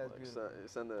this. That's like, beautiful.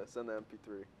 send the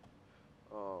MP3.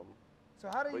 So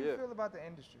how do But you yeah. feel about the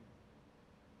industry?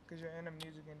 Because you're in the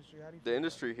music industry. How do you The feel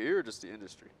industry here, or just the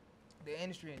industry? about it? The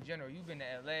industry in general. You've been to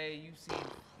LA.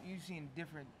 You've seen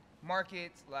different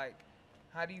markets. Like,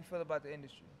 how do you feel about the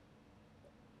industry?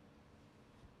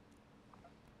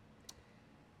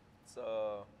 It's It's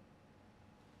a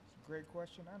great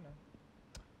question. I know.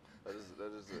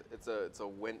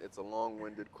 it's a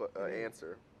long-winded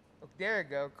answer. Oh, there you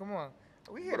go. Come on.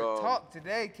 We here But, to talk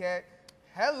today, Cat.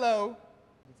 Hello.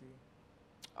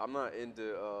 I'm not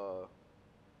into.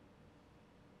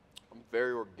 I'm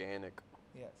very organic,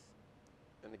 Yes.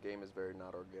 and the game is very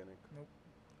not organic. Nope.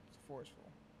 It's forceful.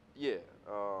 Yeah.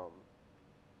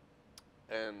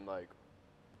 And like,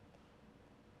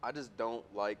 I just don't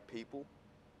like people.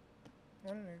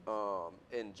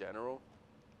 In general,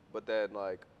 but then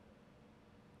like,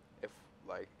 if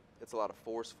like, it's a lot of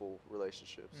forceful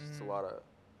relationships. It's a lot of,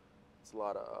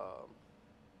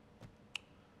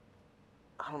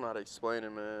 I don't know how to explain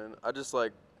it, man. I just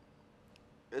like,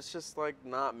 it's just like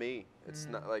not me. It's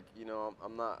not like, you know,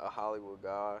 I'm not a Hollywood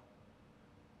guy.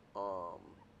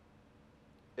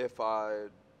 If I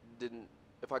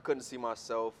couldn't see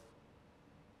myself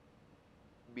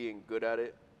being good at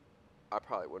it, I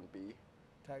probably wouldn't be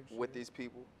with these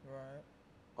people.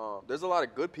 Right. There's a lot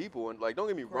of good people, and like, don't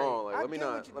get me wrong. Like, let me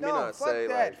not fuck say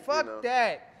that. like, Fuck you know,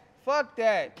 that. Fuck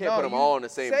that. Can't put them all in the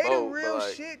same say boat. Say the real but,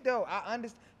 like, shit though. I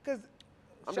understand. Cause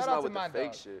I'm shout just out not to with my the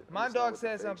fake dog. shit. I'm My just not dog with the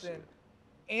said fake something shit.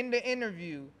 in the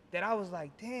interview that I was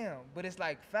like, damn. But it's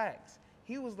like facts.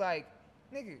 He was like,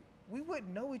 nigga, we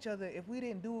wouldn't know each other if we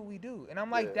didn't do what we do. And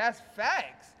I'm like, Yeah. that's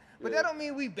facts. But Yeah. that don't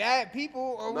mean we bad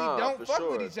people or Nah, we don't for fuck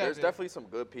sure. with each other. There's definitely some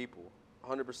good people.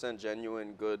 100%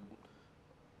 genuine, good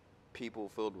people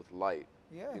filled with light.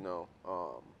 Yeah. You know.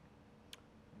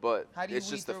 But How do you it's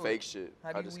just the weed fake through it? shit.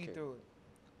 How do I you just weed can't. through it?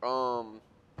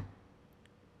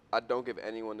 I don't give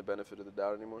anyone the benefit of the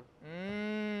doubt anymore.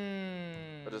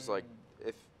 I just like,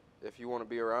 if you want to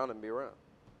be around, then be around.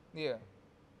 Yeah.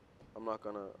 I'm not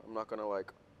gonna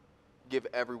like give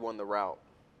everyone the route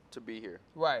to be here.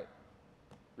 Right.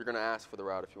 You're gonna ask for the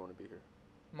route if you want to be here.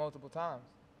 Multiple times.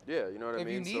 Yeah, you know what I If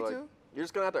mean. you need so like, to. you're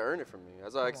just gonna have to earn it from me,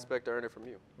 as I Come on. expect to earn it from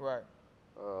you. Right.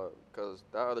 Cause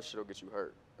that other shit will get you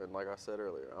hurt. And like I said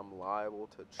earlier, I'm liable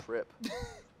to trip.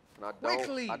 And I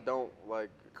Quickly. don't like.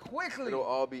 Quickly. It'll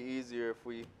all be easier if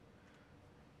we.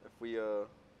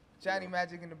 Johnny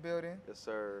Magic in the building. Yes,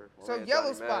 sir. My So man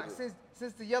yellow Johnny spot, Magic.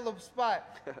 since the yellow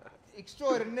spot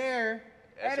extraordinaire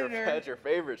editor. That's your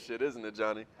favorite shit, isn't it,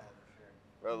 Johnny?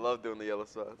 Bro, I love doing the yellow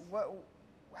spots.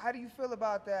 How do you feel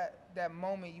about that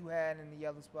moment you had in the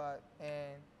yellow spot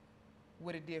and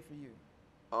what it did for you?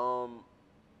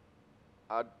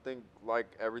 I think like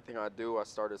everything I do, I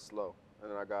started slow, and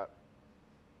then I got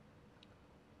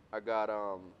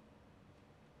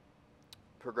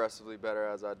progressively better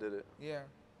as I did it. Yeah.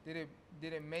 Did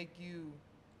it make you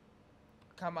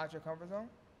come out your comfort zone?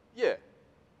 Yeah.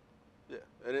 Yeah,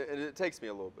 and it takes me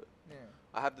a little bit. Yeah.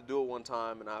 I have to do it one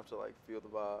time, and I have to like feel the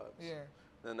vibes. Yeah.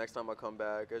 And the next time I come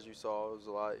back, as you saw, it was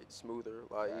a lot smoother,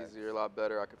 a lot Facts. easier, a lot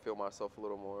better. I could feel myself a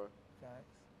little more. Facts.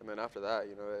 And then after that,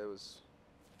 you know, it was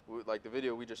like the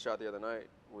video we just shot the other night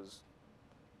was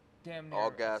Damn near.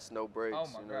 all gas, no brakes. Oh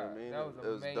my you know what God, I mean? that was it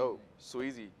was amazing. dope.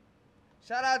 Sweezy.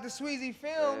 Shout out to Sweezy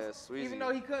Films. Yeah, Sweezy. Even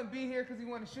though he couldn't be here because he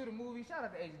wanted to shoot a movie. Shout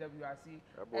out to HWIC.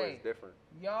 That boy Hey, is different.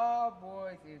 Y'all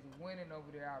boys is winning over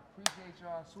there. I appreciate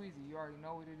y'all. Sweezy, you already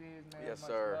know what it is, man. Yes,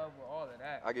 Much sir. love with all of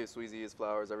that. I give Sweezy his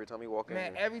flowers every time he walk Man,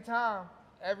 in here. every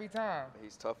time.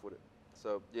 He's tough with it.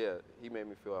 So yeah, he made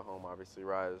me feel at home. Obviously,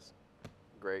 Raya's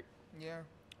great. Yeah.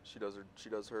 She does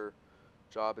her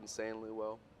job insanely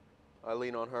well. I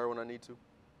lean on her when I need to.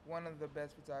 One of the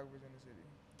best photographers in the city.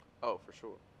 Oh, for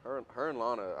sure. Her and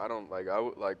Lana, I don't like. I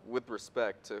would like with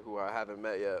respect to who I haven't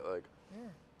met yet. Like, Yeah.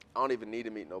 I don't even need to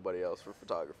meet nobody else for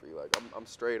photography. Like, I'm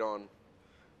straight on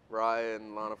Raya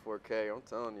and Lana 4K. I'm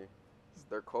telling you,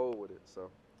 they're cold with it.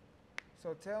 So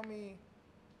So tell me,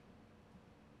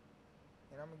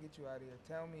 and I'm gonna get you out of here.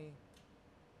 Tell me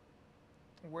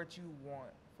what you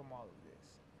want from all of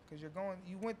this, because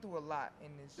you went through a lot in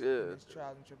this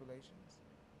trials and tribulations.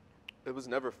 it was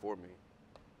never for me.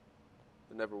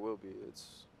 It never will be.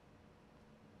 It's,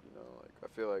 you know, like I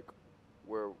feel like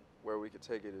where we could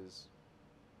take it is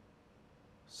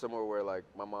somewhere where like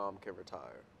my mom can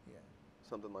retire. Yeah.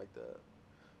 something like that.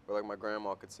 Or like my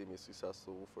grandma could see me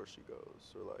successful before she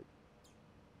goes, or like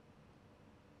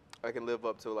I can live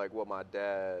up to like what my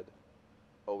dad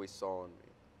always saw in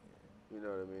me. You know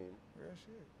what I mean? Real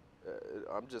shit.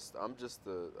 I'm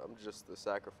just the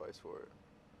sacrifice for it.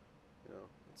 You know,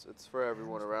 it's for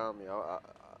everyone around me.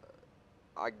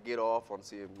 I get off on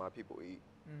seeing my people eat.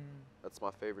 That's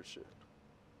my favorite shit.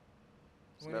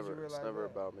 It's When did you realize never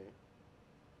that? about me.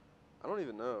 I don't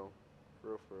even know,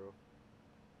 for real.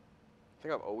 I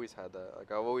think I've always had that.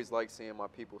 Like I've always liked seeing my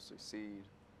people succeed,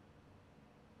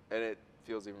 and it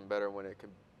feels even better when it can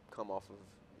come off of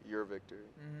your victory.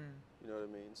 You know what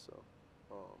I mean? So,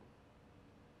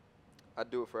 I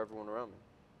do it for everyone around me.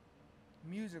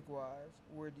 Music-wise,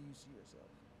 where do you see yourself?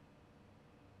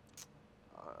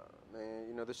 Man,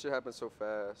 you know, this shit happens so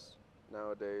fast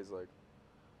nowadays. Like,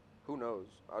 who knows?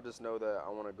 I just know that I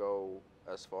want to go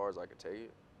as far as I can take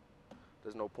it.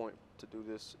 There's no point to do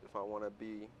this if I want to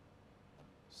be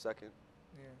second.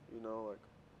 Yeah. You know, like,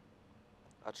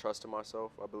 I trust in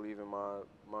myself. I believe in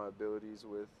my abilities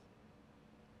with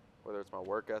whether it's my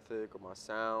work ethic or my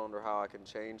sound or how I can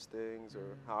change things or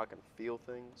how I can feel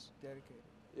things. Dedicated.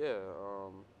 Yeah,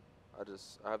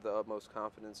 I have the utmost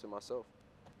confidence in myself.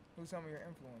 Who's some of your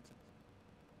influences?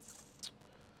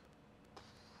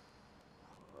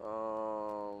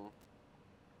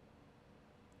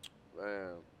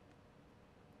 Man,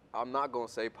 I'm not gonna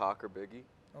say Pac or Biggie.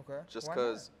 Okay. Just Why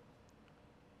because,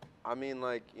 I mean,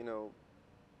 like, you know,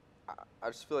 I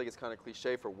just feel like it's kind of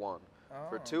cliche for one. not?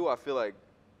 For two, I feel like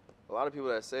a lot of people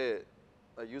that say it,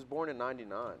 like, you was born in '99,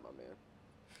 my man.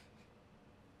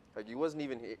 Like, you wasn't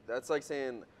even here. That's like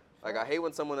saying, like, I hate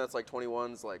when someone that's like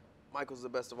 21's like, Michael's the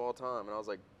best of all time. And I was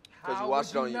like, because you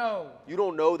watched it on you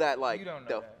don't know that, like, You don't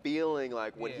know the that. feeling,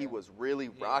 like, when he was really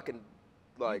rocking,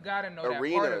 like, you gotta know arenas,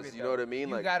 that part of it, you know what I mean?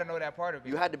 You Like, gotta know that part of it.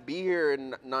 you had to be here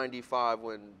in '95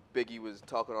 when Biggie was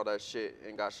talking all that shit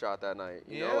and got shot that night.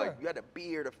 You know, like, you had to be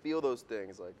here to feel those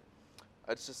things. Like,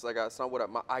 it's just like, it's not what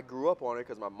I grew up on it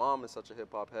because my mom is such a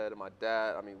hip hop head and my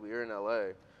dad, I mean, we were in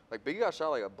LA. Like, Biggie got shot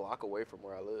like a block away from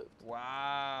where I lived.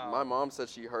 Wow. My mom said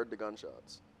she heard the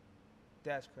gunshots.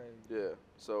 That's crazy. Yeah.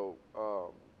 So,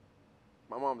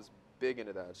 my mom is big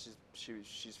into that.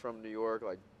 She's from New York,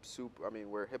 like, I mean,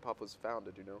 where hip hop was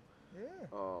founded, you know. Yeah.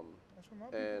 That's where my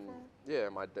people And from. yeah,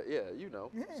 my dad, yeah, you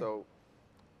know. Yeah. So,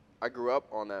 I grew up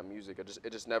on that music.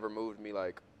 It just never moved me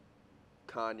like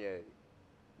Kanye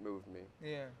moved me.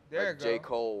 Yeah. There Like you go. J.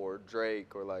 Cole or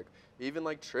Drake or like even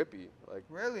like Trippy. Like,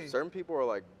 Really? certain people are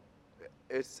like,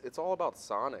 it's all about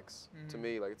sonics to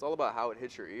me. Like, it's all about how it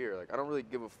hits your ear. Like, I don't really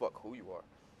give a fuck who you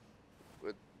are.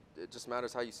 It just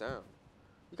matters how you sound.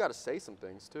 You got to say some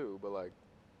things too, but like,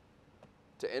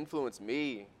 to influence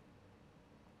me,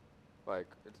 like,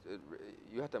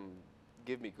 you have to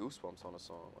give me goosebumps on a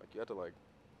song. Like, you have to like,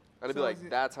 I had to be like,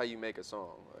 that's how you make a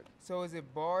song. Like, so is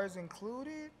it bars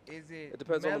included? Is it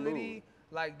depends on the melody? mood.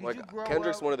 Like, did like you grow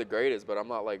Kendrick's up? one of the greatest, but I'm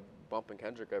not like bumping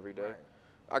Kendrick every day. Right.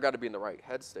 I got to be in the right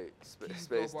head state, Can you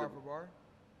space. go bar for bar?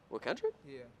 With Kendrick?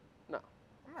 Yeah. No.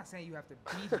 I'm not saying you have to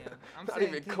beat him. I'm Not saying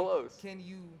even close. Can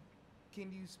you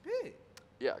spit?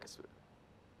 Yeah, I can spit.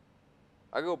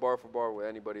 I can go bar for bar with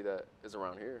anybody that is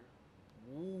around here.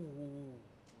 Ooh.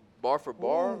 Bar for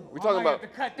bar? Ooh, We I talking might about have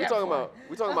to cut we that talking part. about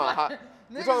we talking about hot,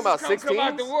 we Niggas talking about come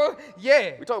out the 16s? world.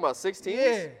 Yeah. We talking about 16s?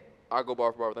 Yeah. I go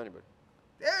bar for bar with anybody.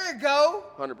 There you go.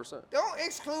 100%. Don't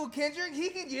exclude Kendrick. He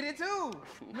can get it too.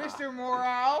 Nah. Mr.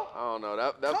 Morale. I don't know.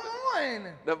 That Come on.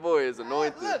 That boy is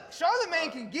anointed. Look,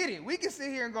 Charlamagne can get it. We can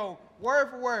sit here and go word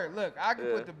for word. Look, I can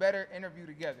Yeah. put the better interview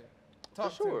together.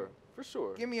 Talk for to sure. me. For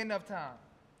sure. Give me enough time.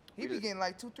 He be getting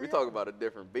like 2-3 We talk about a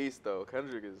different beast though.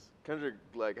 Kendrick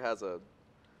like has a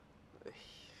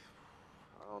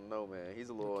I don't know, man. He's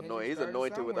a little Kendrick annoying. He's started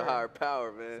anointed with a somewhere. higher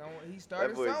power, man. He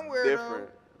started that boy's somewhere, different.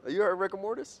 You heard Rick and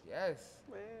Mortis? Yes.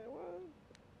 Man, what?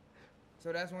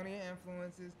 So that's one of your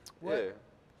influences. What? Yeah.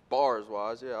 Bars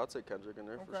wise, yeah, I'll take Kendrick in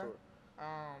there for Okay. sure.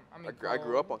 I mean, I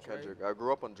grew up on Cole, Drake. Kendrick. I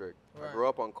grew up on Drake. Right. I grew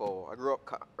up on Cole. I grew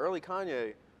up early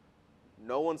Kanye.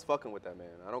 No one's fucking with that man.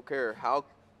 I don't care how,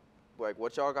 like,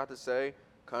 what y'all got to say.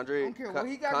 I don't care what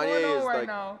he got Kanye going on is right like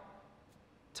now.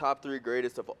 top 3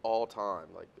 greatest of all time,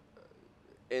 like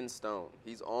in stone.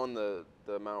 He's on the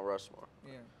Mount Rushmore.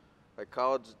 Yeah. Like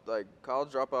college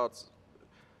dropouts.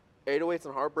 808s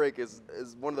and Heartbreak is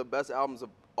one of the best albums of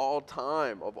all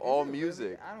time of all Is it music.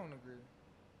 really? I don't agree.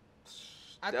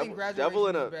 I Devil- think Graduation Devil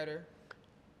in is a- better.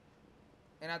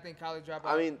 And I think College Dropout.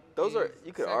 I mean, those are, is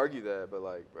you could second. argue that, but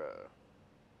like, bruh.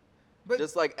 But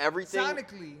Just like everything.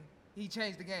 sonically, he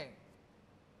changed the game.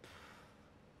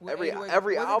 Well, Every 808s,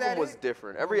 every wasn't album that was it?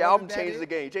 different. Well, Every wasn't album that changed it? the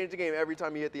game. He changed the game every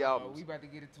time he hit the Oh, albums. we about to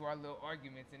get into our little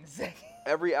arguments in a second.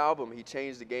 Every album, he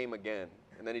changed the game again.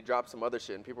 And then he dropped some other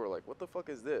shit, and people were like, what the fuck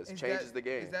is this? Changes the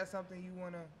game. Is that something you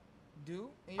want to do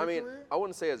in your I mean, career? I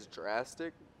wouldn't say it's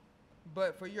drastic.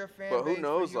 But for your fan But who base,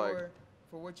 knows, for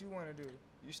what you want to do.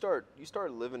 You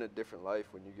start living a different life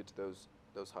when you get to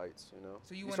those heights, you know?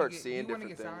 So you start get, seeing you wanna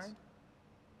different get things. signed?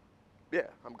 Yeah,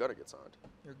 I'm gonna get signed.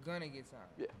 You're gonna get signed.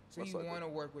 Yeah. So most you likely. want to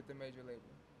work with the major label.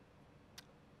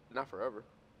 Not forever.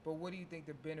 But what do you think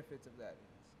the benefits of that is?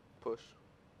 Push.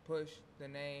 Push, the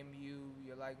name,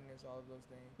 your likeness, all of those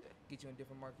things. Yeah. Get you in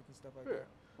different markets and stuff like Yeah. that.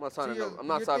 I'm not signing you're- I'm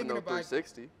not you're signing thinking no about-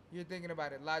 360. You're thinking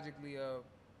about it logically of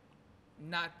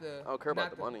not the. I don't care about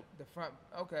not the money. The front.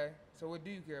 Okay. So what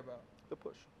do you care about? The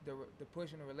push. The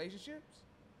push in the relationships?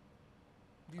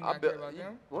 Do you I not care about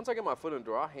them? Once I get my foot in the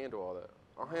door, I'll handle all that.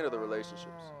 I'll handle the relationships.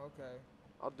 Oh, okay.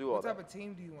 I'll do all What that. type of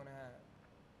team do you want to have?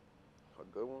 A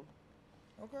good one.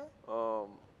 Okay.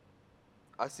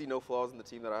 I see no flaws in the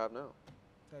team that I have now.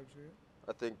 Type shit.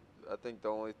 I think the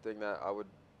only thing that I would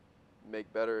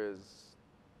make better is,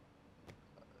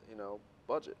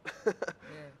 budget. Yeah.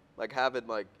 Like having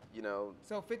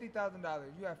So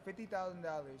 $50,000. You have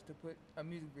 $50,000 to put a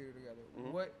music video together.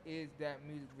 Mhm. What is that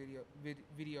music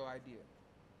video idea?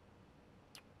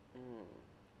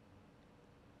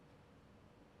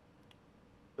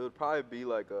 It would probably be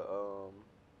like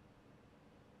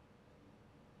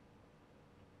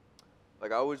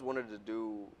like I always wanted to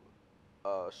do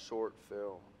a short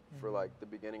film for Mhm. like the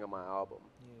beginning of my album,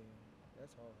 Yeah,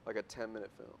 that's hard. like a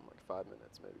 10-minute film, like 5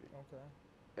 minutes maybe. Okay.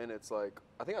 And it's like,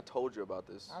 I think I told you about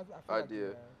this I feel like you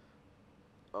idea.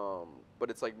 have. But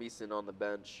it's like me sitting on the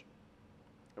bench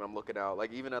and I'm looking out,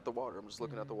 like even at the water. I'm just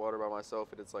looking at the water by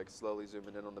myself, and it's like slowly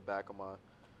zooming in on the back of my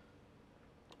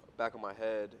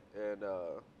head, and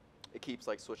it keeps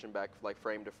like switching back like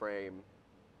frame to frame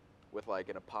with like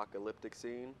an apocalyptic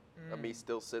scene of me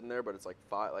still sitting there, but it's like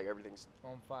like everything's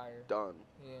On fire. done.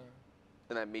 Yeah.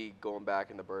 And then me going back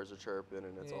and the birds are chirping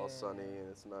and it's all sunny Yeah. and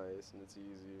it's nice and it's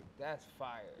easy. That's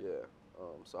fire. Yeah.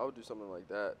 So I would do something like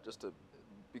that just to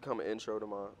become an intro to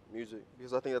my music,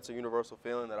 because I think that's a universal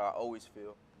feeling that I always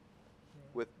feel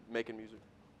with making music.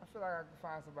 I feel like I could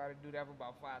find somebody to do that for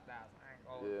about 5,000. I ain't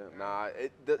gonna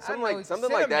Yeah,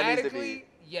 something like that needs to be.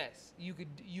 Yes, you could.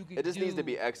 It just needs to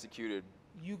be executed.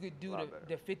 You could do lot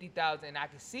the 50,000, and I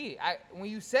could see it. When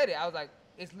you said it, I was like,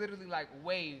 it's literally like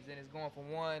waves, and it's going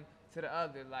from one to the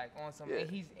other, like on some. Yeah.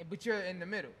 And but you're in the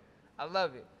middle. I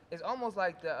love it. It's almost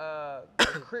like the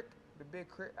Big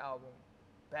Crit album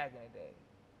back in the day.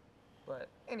 But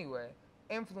anyway,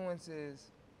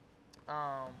 influences.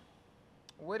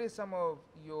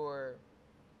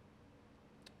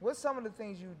 What's some of the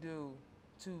things you do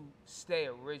to stay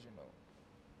original?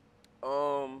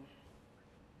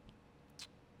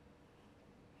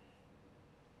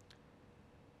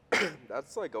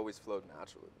 That's like always flowed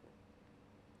naturally.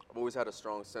 I've always had a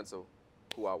strong sense of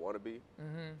who I want to be,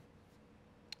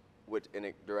 and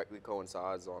it directly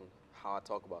coincides on how I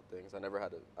talk about things. I never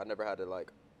had to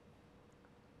like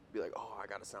be like, oh, I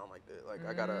gotta sound like this. Like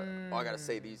I gotta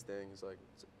say these things. Like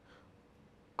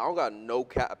I don't got no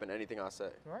cap in anything I say.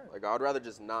 Right. Like I'd rather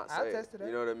just not I'll say it. attest to that.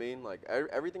 You know what I mean? Like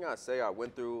everything I say, I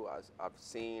went through, I've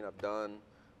seen, I've done,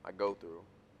 I go through.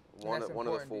 One of the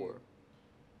important to four. you.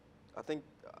 I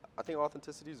think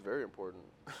authenticity is very important.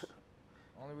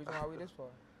 Only reason why we this far.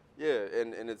 Yeah,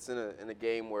 and it's in a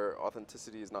game where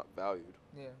authenticity is not valued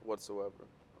whatsoever.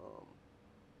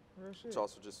 Real shit. Which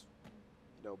also just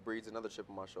breeds another chip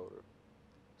on my shoulder.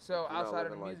 So If you're not outside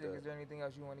of the living like music, that. is there anything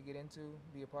else you want to get into,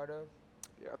 be a part of?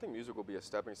 Yeah, I think music will be a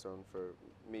stepping stone for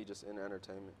me just in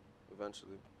entertainment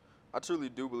eventually. I truly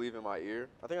do believe in my ear.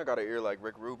 I think I got an ear like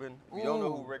Rick Rubin. If you don't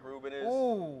know who Rick Rubin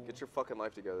is, get your fucking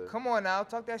life together. Come on now,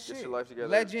 talk that shit. Get your life together.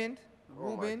 Legend,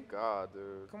 Oh Rubin. my God,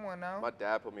 dude. Come on now. My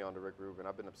dad put me on to Rick Rubin.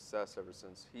 I've been obsessed ever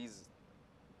since.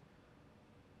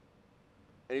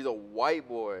 And he's a white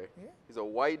boy. Yeah. He's a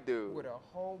white dude. With a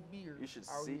whole beard. You should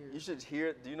out see. here. You should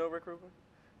hear. Do you know Rick Rubin?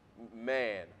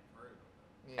 Man.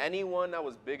 Yeah. Anyone that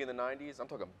was big in the 90s, I'm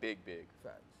talking big.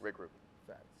 Facts. Rick Rubin.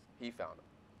 Facts. He found him.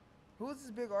 Who was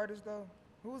this big artist though?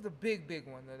 Who was the big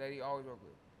one though, that he always worked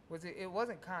with? Was it? It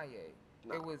wasn't Kanye.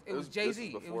 Nah, it was this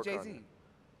Jay-Z. was It was before Jay-Z. Kanye.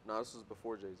 No, this was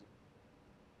before Jay-Z.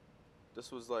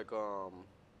 This was like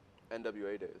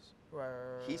NWA days. Right.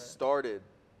 He started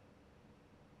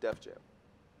Def Jam.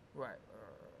 Right.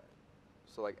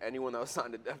 So like anyone that was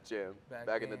signed to Def Jam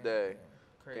back in the then, day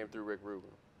Crazy. came through Rick Rubin.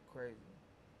 Crazy.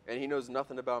 And he knows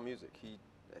nothing about music. He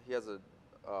has a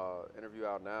interview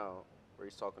out now where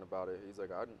he's talking about it. He's like,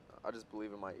 I just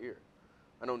believe in my ear.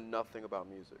 I know nothing about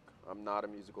music. I'm not a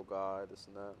musical guy, this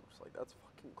and that. I'm just like, that's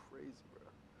fucking crazy, bro.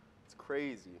 It's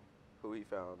crazy who he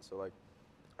found. So, like,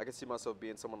 I can see myself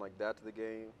being someone like that to the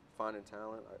game, finding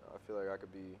talent. I feel like I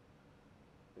could be,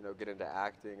 you know, get into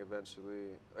acting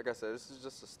eventually. Like I said, this is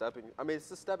just it's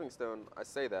a stepping stone. I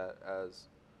say that as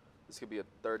this could be a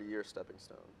 30-year stepping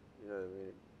stone. You know what I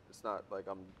mean? It's not like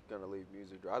I'm gonna leave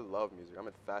music. I love music. I'm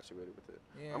infatuated with it.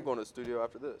 Yeah. I'm going to the studio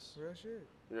after this. Real shit.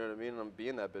 You know what I mean? And I'm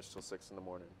being that bitch till 6 in the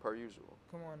morning, per usual.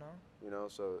 Come on now. You know,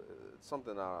 so it's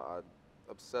something I'm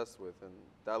obsessed with, and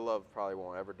that love probably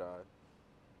won't ever die.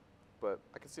 But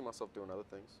I can see myself doing other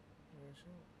things. Real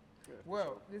shit. Yeah, Well,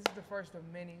 sure. this is the first of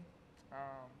many.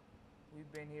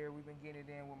 We've been here. We've been getting it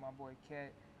in with my boy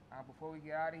Quette. Before we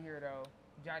get out of here, though,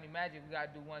 Johnny Magic, we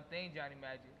got to do one thing, Johnny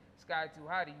Magic. Sky Too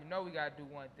Hotty, you know we got to do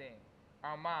one thing.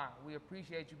 Armand, we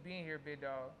appreciate you being here, big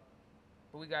dog.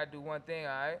 But we got to do one thing,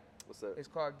 all right? What's that? It's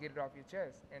called Get It Off Your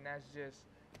Chest. And that's just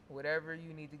whatever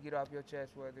you need to get off your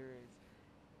chest, whether it's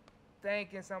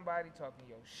thanking somebody, talking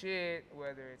your shit,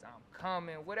 whether it's I'm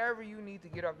coming, whatever you need to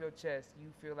get off your chest,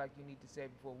 you feel like you need to say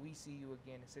before we see you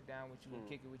again and sit down with you and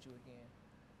kick it with you again.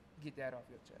 Get that off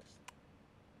your chest.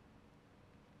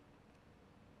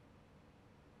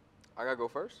 I gotta go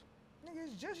first? Nigga,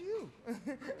 it's just you.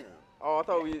 Oh, I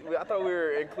thought we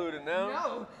were included now.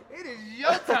 No, it is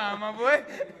your time, my boy.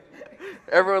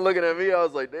 Everyone looking at me, I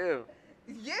was like, damn.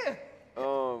 Yeah.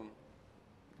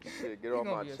 Shit, get You off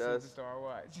gonna my be a chest. superstar,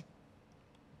 watch.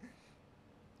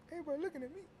 Everybody looking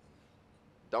at me.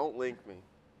 Don't link me.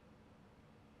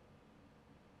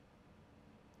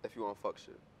 If you want to fuck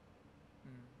shit.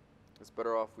 It's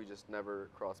better off we just never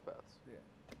cross paths. Yeah.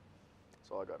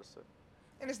 That's all I gotta say.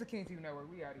 And it's the King TV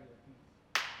Network. We out of here. Peace.